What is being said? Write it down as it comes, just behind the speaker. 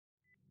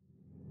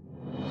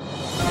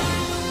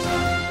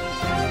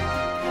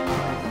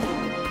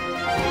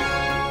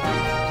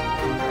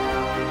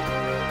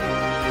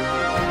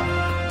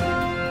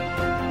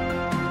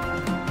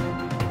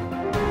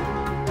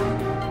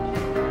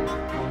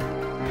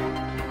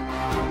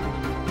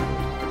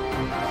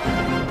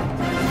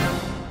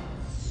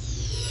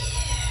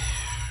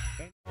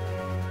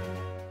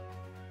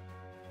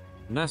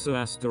NASA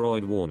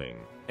asteroid warning.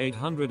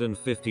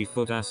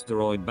 850-foot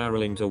asteroid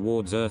barreling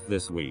towards Earth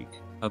this week.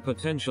 A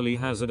potentially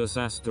hazardous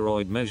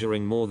asteroid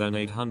measuring more than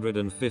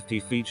 850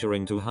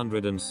 featuring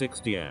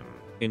 260 m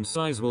in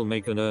size will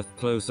make an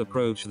Earth-close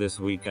approach this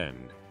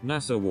weekend,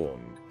 NASA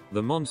warned.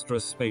 The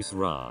Monstrous space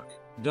rock,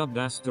 dubbed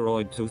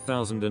Asteroid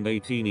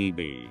 2018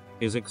 EB,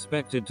 is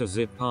expected to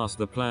zip past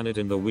the planet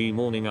in the wee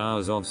morning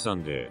hours of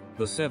Sunday,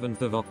 the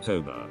 7th of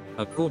October.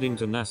 According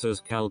to NASA's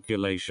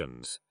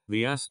calculations,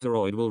 the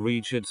asteroid will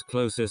reach its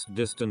closest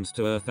distance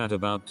to Earth at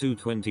about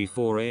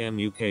 2:24 a.m.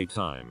 UK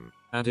time.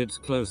 At its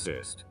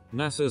closest,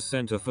 NASA's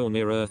Center for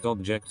Near-Earth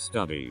Object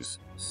Studies,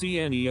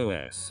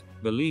 CNEOS,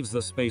 believes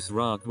the space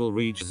rock will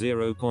reach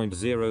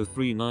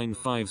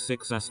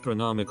 0.03956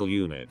 astronomical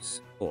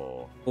units,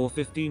 or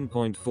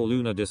 15.4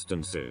 lunar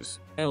distances,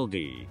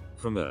 LD,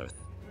 from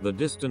Earth. The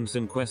distance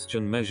in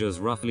question measures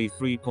roughly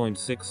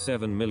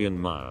 3.67 million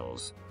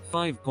miles,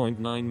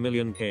 5.9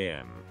 million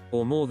km,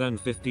 or more than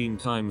 15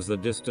 times the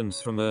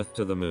distance from Earth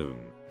to the Moon.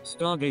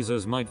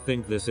 Stargazers might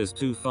think this is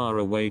too far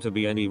away to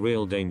be any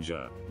real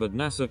danger, but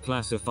NASA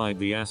classified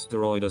the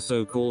asteroid a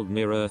so-called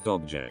near-Earth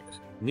object.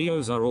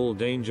 NEOs are all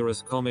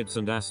dangerous comets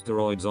and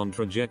asteroids on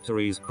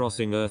trajectories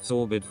crossing Earth's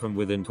orbit from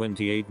within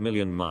 28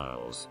 million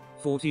miles,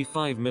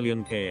 45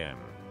 million km.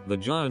 The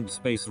giant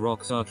space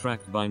rocks are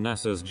tracked by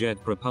NASA's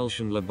Jet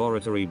Propulsion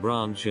Laboratory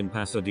branch in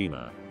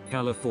Pasadena,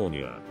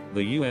 California.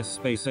 The U.S.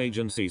 Space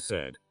Agency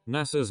said,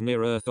 NASA's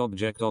Near-Earth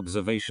Object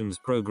Observations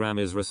Program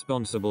is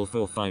responsible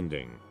for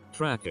finding,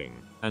 tracking,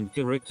 and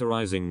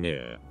characterizing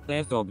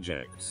near-Earth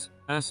objects,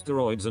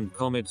 asteroids and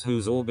comets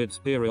whose orbits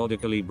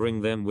periodically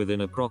bring them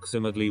within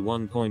approximately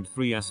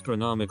 1.3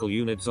 astronomical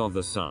units of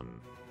the Sun.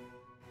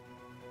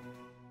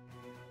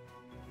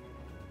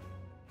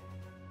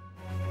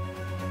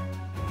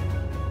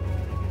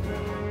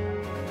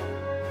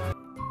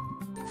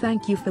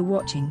 Thank you for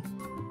watching.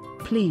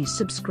 Please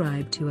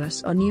subscribe to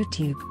us on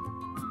YouTube.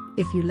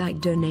 If you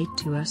like, donate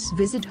to us,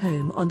 visit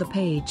home on the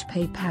page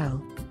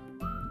PayPal.